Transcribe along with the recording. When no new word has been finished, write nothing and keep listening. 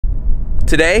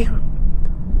Today,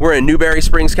 we're in Newberry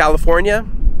Springs, California,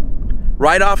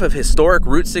 right off of historic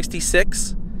Route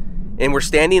 66, and we're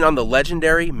standing on the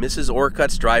legendary Mrs.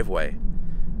 Orcutt's driveway,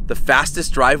 the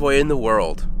fastest driveway in the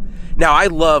world. Now, I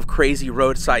love crazy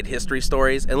roadside history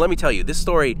stories, and let me tell you, this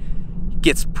story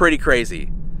gets pretty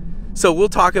crazy. So we'll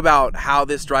talk about how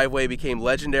this driveway became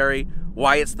legendary,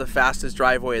 why it's the fastest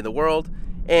driveway in the world,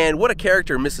 and what a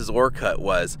character Mrs. Orcutt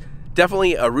was.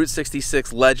 Definitely a Route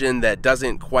 66 legend that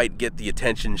doesn't quite get the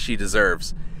attention she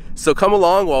deserves. So come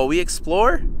along while we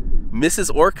explore Mrs.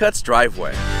 Orcutt's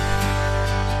driveway.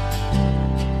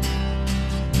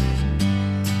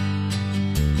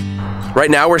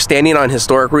 Right now we're standing on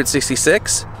historic Route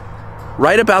 66,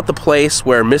 right about the place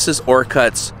where Mrs.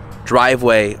 Orcutt's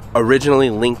driveway originally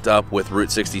linked up with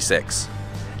Route 66.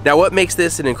 Now, what makes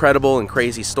this an incredible and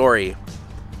crazy story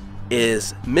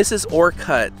is Mrs.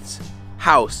 Orcutt's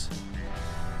house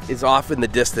is off in the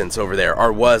distance over there,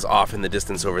 or was off in the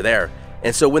distance over there.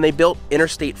 And so when they built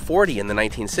Interstate 40 in the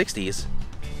 1960s,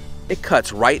 it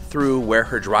cuts right through where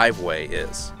her driveway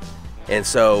is. And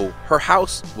so her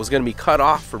house was going to be cut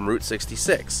off from Route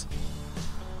 66.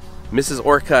 Mrs.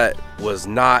 Orcutt was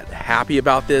not happy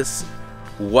about this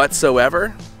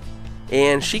whatsoever,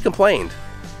 and she complained.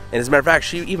 And as a matter of fact,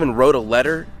 she even wrote a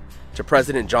letter to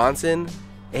President Johnson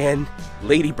and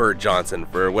Lady Bird Johnson,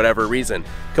 for whatever reason,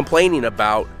 complaining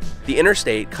about the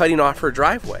interstate cutting off her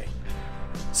driveway.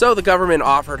 So the government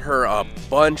offered her a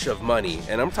bunch of money,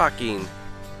 and I'm talking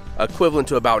equivalent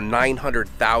to about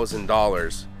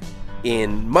 $900,000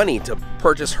 in money to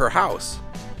purchase her house,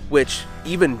 which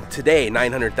even today,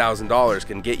 $900,000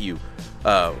 can get you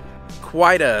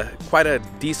quite a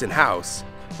decent house.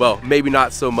 Well, maybe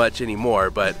not so much anymore,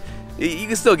 but you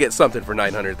can still get something for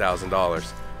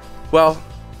 $900,000. Well,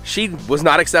 she was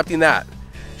not accepting that.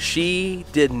 She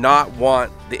did not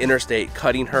want the interstate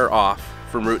cutting her off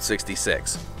from Route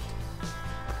 66.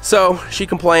 So she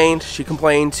complained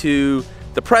to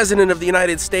the President of the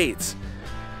United States,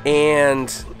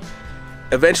 and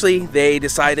eventually they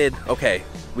decided, okay,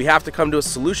 we have to come to a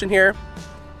solution here.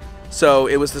 So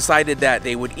it was decided that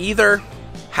they would either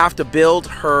have to build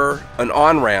her an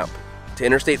on-ramp to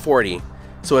Interstate 40,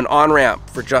 so an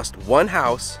on-ramp for just one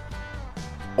house,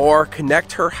 or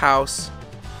connect her house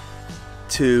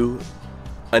to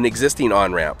an existing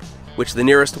on-ramp, which the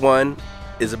nearest one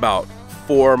is about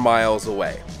 4 miles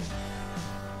away.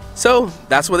 So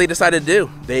that's what they decided to do.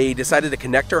 They decided to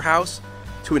connect her house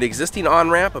to an existing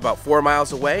on-ramp about 4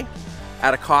 miles away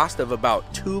at a cost of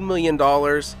about $2 million in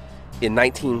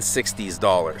 1960s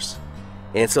dollars.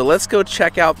 And so let's go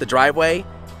check out the driveway,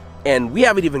 and we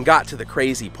haven't even got to the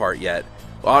crazy part yet.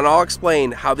 And I'll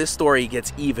explain how this story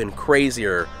gets even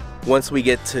crazier once we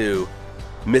get to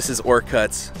Mrs.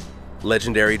 Orcutt's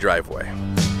legendary driveway.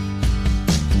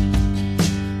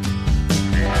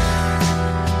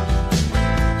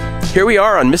 Here we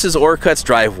are on Mrs. Orcutt's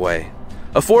driveway,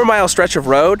 a 4-mile stretch of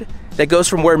road that goes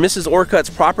from where Mrs. Orcutt's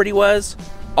property was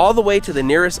all the way to the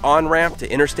nearest on-ramp to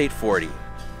Interstate 40.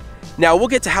 Now, we'll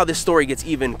get to how this story gets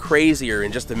even crazier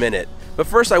in just a minute, but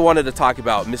first I wanted to talk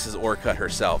about Mrs. Orcutt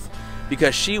herself,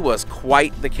 because she was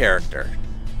quite the character.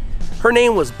 Her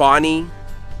name was Bonnie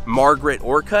Margaret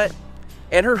Orcutt,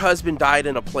 and her husband died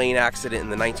in a plane accident in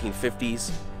the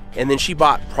 1950s, and then she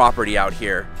bought property out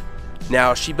here.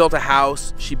 Now, she built a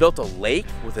house, she built a lake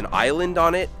with an island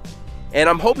on it, and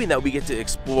I'm hoping that we get to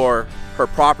explore her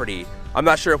property. I'm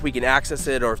not sure if we can access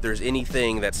it or if there's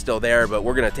anything that's still there, but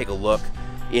we're gonna take a look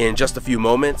in just a few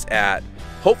moments at,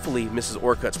 hopefully, Mrs.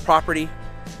 Orcutt's property.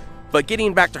 But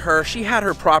getting back to her, she had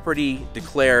her property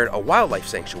declared a wildlife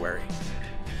sanctuary.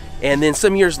 And then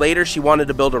some years later, she wanted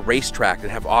to build a racetrack and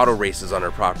have auto races on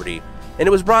her property. And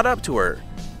it was brought up to her,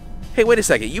 hey, wait a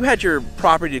second, you had your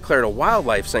property declared a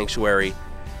wildlife sanctuary.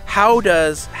 How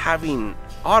does having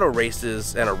auto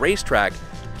races and a racetrack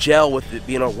gel with it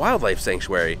being a wildlife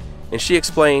sanctuary? And she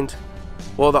explained,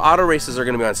 well, the auto races are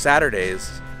gonna be on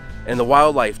Saturdays, and the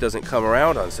wildlife doesn't come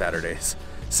around on Saturdays.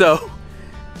 So,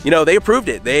 you know, they approved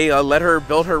it. They let her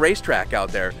build her racetrack out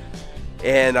there.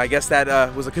 And I guess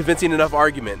that was a convincing enough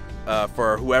argument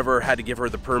for whoever had to give her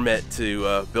the permit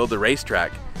to build the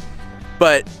racetrack.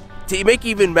 But to make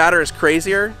even matters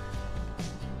crazier,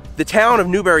 the town of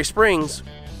Newberry Springs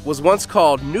was once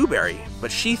called Newberry,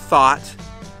 but she thought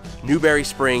Newberry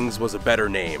Springs was a better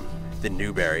name than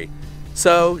Newberry.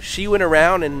 So she went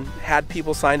around and had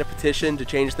people sign a petition to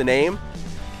change the name.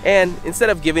 And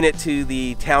instead of giving it to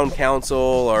the town council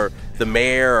or the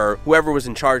mayor or whoever was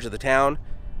in charge of the town,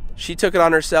 she took it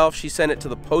on herself. She sent it to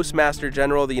the Postmaster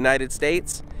General of the United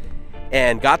States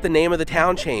and got the name of the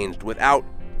town changed without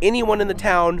anyone in the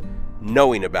town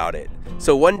knowing about it.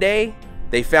 So one day,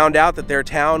 They found out that their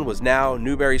town was now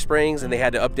Newberry Springs, and they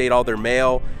had to update all their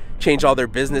mail, change all their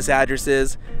business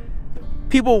addresses.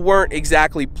 People weren't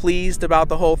exactly pleased about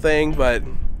the whole thing, but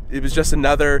it was just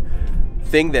another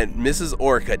thing that Mrs.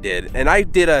 Orcutt did. And I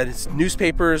did a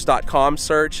newspapers.com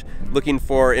search looking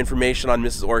for information on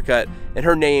Mrs. Orcutt, and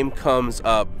her name comes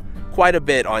up quite a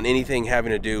bit on anything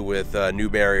having to do with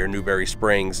Newberry or Newberry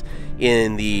Springs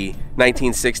in the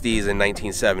 1960s and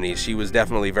 1970s. She was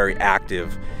definitely very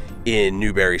active in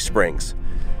Newberry Springs.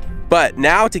 But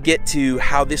now to get to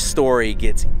how this story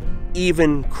gets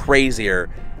even crazier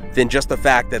than just the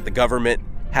fact that the government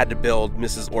had to build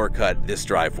Mrs. Orcutt this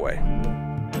driveway.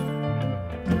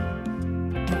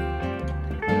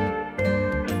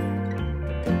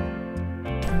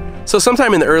 So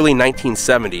sometime in the early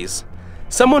 1970s,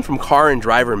 someone from Car and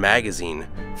Driver magazine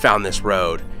found this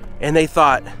road, and they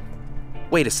thought,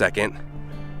 wait a second,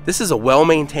 this is a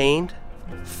well-maintained,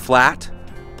 flat,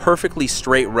 perfectly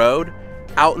straight road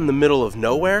out in the middle of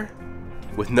nowhere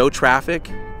with no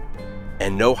traffic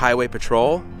and no highway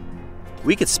patrol.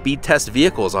 We could speed test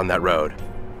vehicles on that road.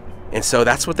 And so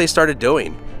that's what they started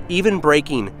doing, even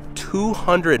breaking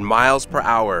 200 miles per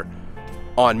hour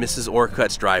on Mrs.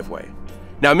 Orcutt's driveway.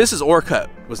 Now, Mrs. Orcutt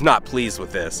was not pleased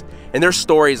with this, and there's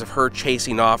stories of her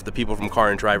chasing off the people from Car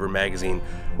and Driver magazine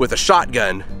with a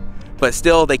shotgun, but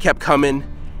still they kept coming.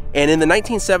 And in the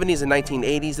 1970s and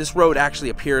 1980s, this road actually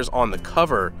appears on the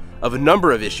cover of a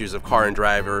number of issues of Car and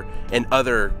Driver and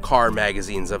other car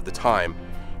magazines of the time.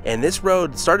 And this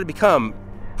road started to become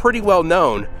pretty well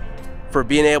known for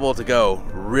being able to go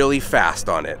really fast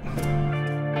on it.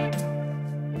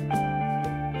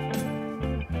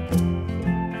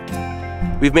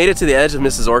 We've made it to the edge of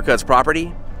Mrs. Orcutt's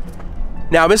property.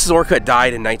 Now, Mrs. Orcutt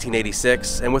died in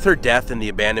 1986, and with her death and the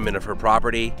abandonment of her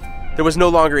property, there was no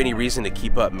longer any reason to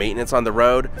keep up maintenance on the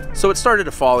road, so it started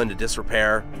to fall into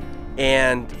disrepair.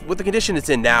 And with the condition it's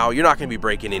in now, you're not going to be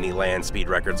breaking any land speed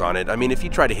records on it. I mean, if you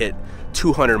try to hit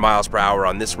 200 miles per hour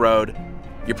on this road,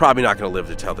 you're probably not going to live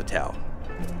to tell the tale.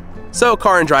 So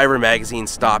Car and Driver magazine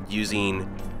stopped using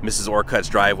Mrs. Orcutt's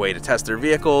driveway to test their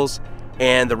vehicles,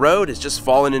 and the road has just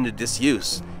fallen into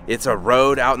disuse. It's a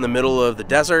road out in the middle of the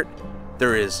desert.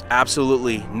 There is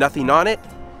absolutely nothing on it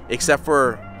except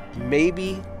for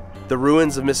maybe the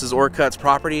ruins of Mrs. Orcutt's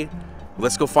property.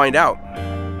 Let's go find out.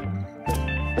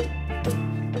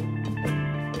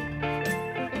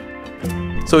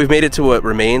 So we've made it to what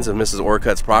remains of Mrs.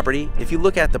 Orcutt's property. If you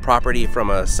look at the property from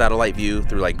a satellite view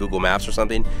through like Google Maps or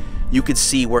something, you could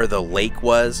see where the lake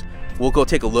was. We'll go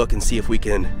take a look and see if we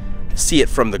can see it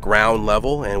from the ground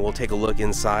level, and we'll take a look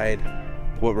inside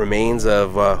what remains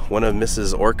of one of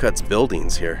Mrs. Orcutt's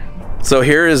buildings here. So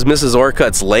here is Mrs.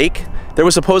 Orcutt's lake. There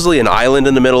was supposedly an island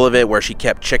in the middle of it where she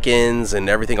kept chickens and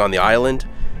everything on the island.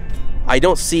 I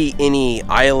don't see any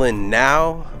island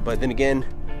now, but then again,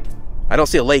 I don't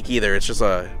see a lake either. It's just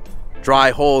a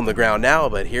dry hole in the ground now,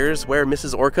 but here's where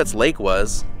Mrs. Orcutt's lake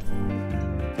was.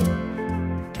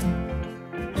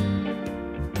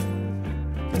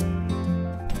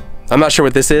 I'm not sure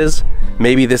what this is.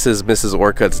 Maybe this is Mrs.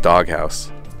 Orcutt's doghouse.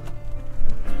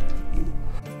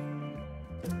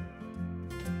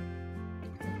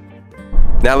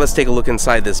 Now let's take a look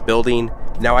inside this building.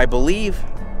 Now I believe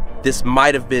this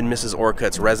might have been Mrs.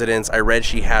 Orcutt's residence. I read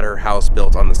she had her house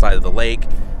built on the side of the lake.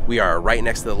 We are right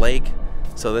next to the lake.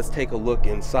 So let's take a look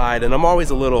inside. And I'm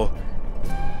always a little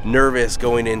nervous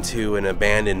going into an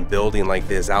abandoned building like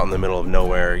this out in the middle of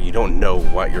nowhere. You don't know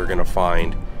what you're gonna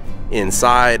find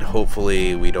inside.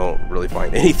 Hopefully we don't really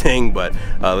find anything, but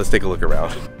let's take a look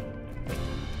around.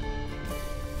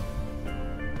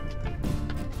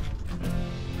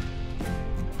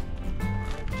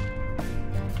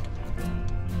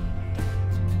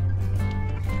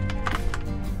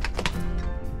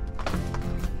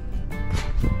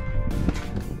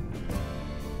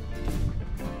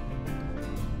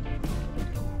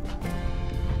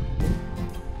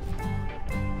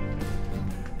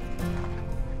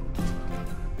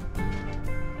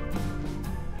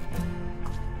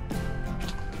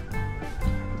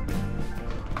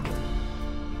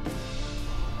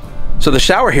 So the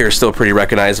shower here is still pretty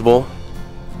recognizable,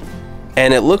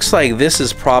 and it looks like this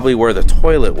is probably where the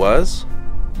toilet was.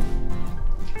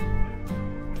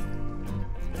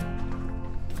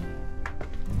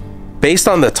 Based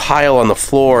on the tile on the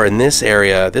floor in this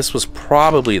area, this was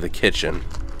probably the kitchen.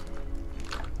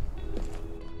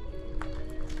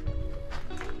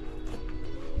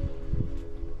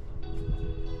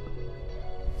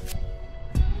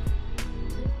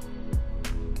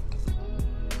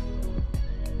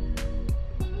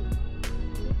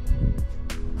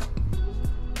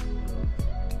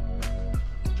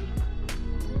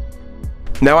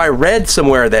 Now, I read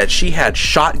somewhere that she had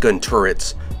shotgun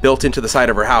turrets built into the side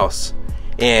of her house,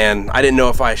 and I didn't know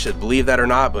if I should believe that or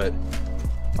not, but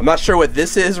I'm not sure what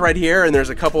this is right here, and there's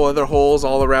a couple other holes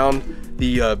all around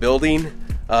the building,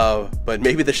 but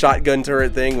maybe the shotgun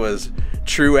turret thing was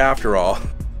true after all.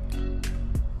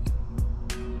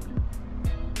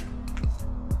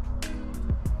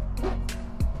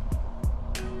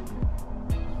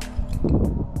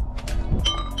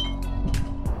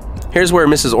 Here's where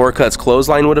Mrs. Orcutt's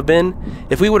clothesline would have been.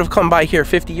 If we would have come by here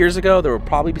 50 years ago, there would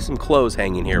probably be some clothes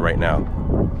hanging here right now.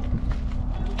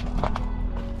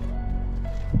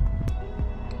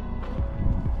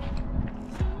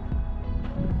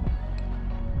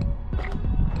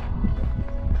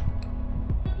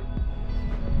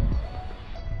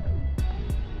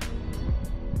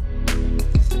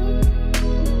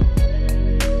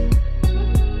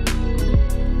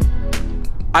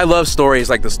 I love stories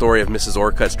like the story of Mrs.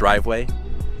 Orcutt's driveway,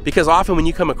 because often when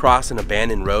you come across an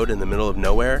abandoned road in the middle of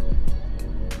nowhere,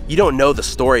 you don't know the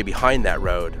story behind that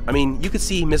road. I mean, you could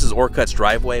see Mrs. Orcutt's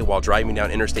driveway while driving down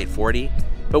Interstate 40,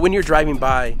 but when you're driving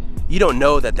by, you don't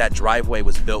know that that driveway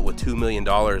was built with $2 million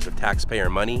of taxpayer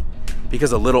money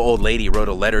because a little old lady wrote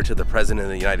a letter to the President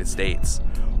of the United States,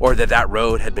 or that that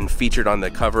road had been featured on the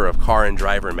cover of Car and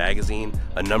Driver magazine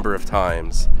a number of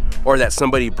times, or that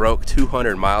somebody broke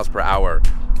 200 miles per hour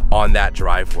on that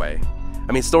driveway.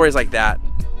 I mean, stories like that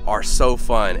are so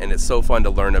fun, and it's so fun to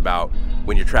learn about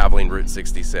when you're traveling Route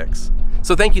 66.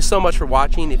 So thank you so much for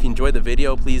watching. If you enjoyed the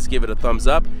video, please give it a thumbs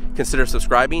up, consider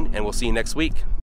subscribing, and we'll see you next week.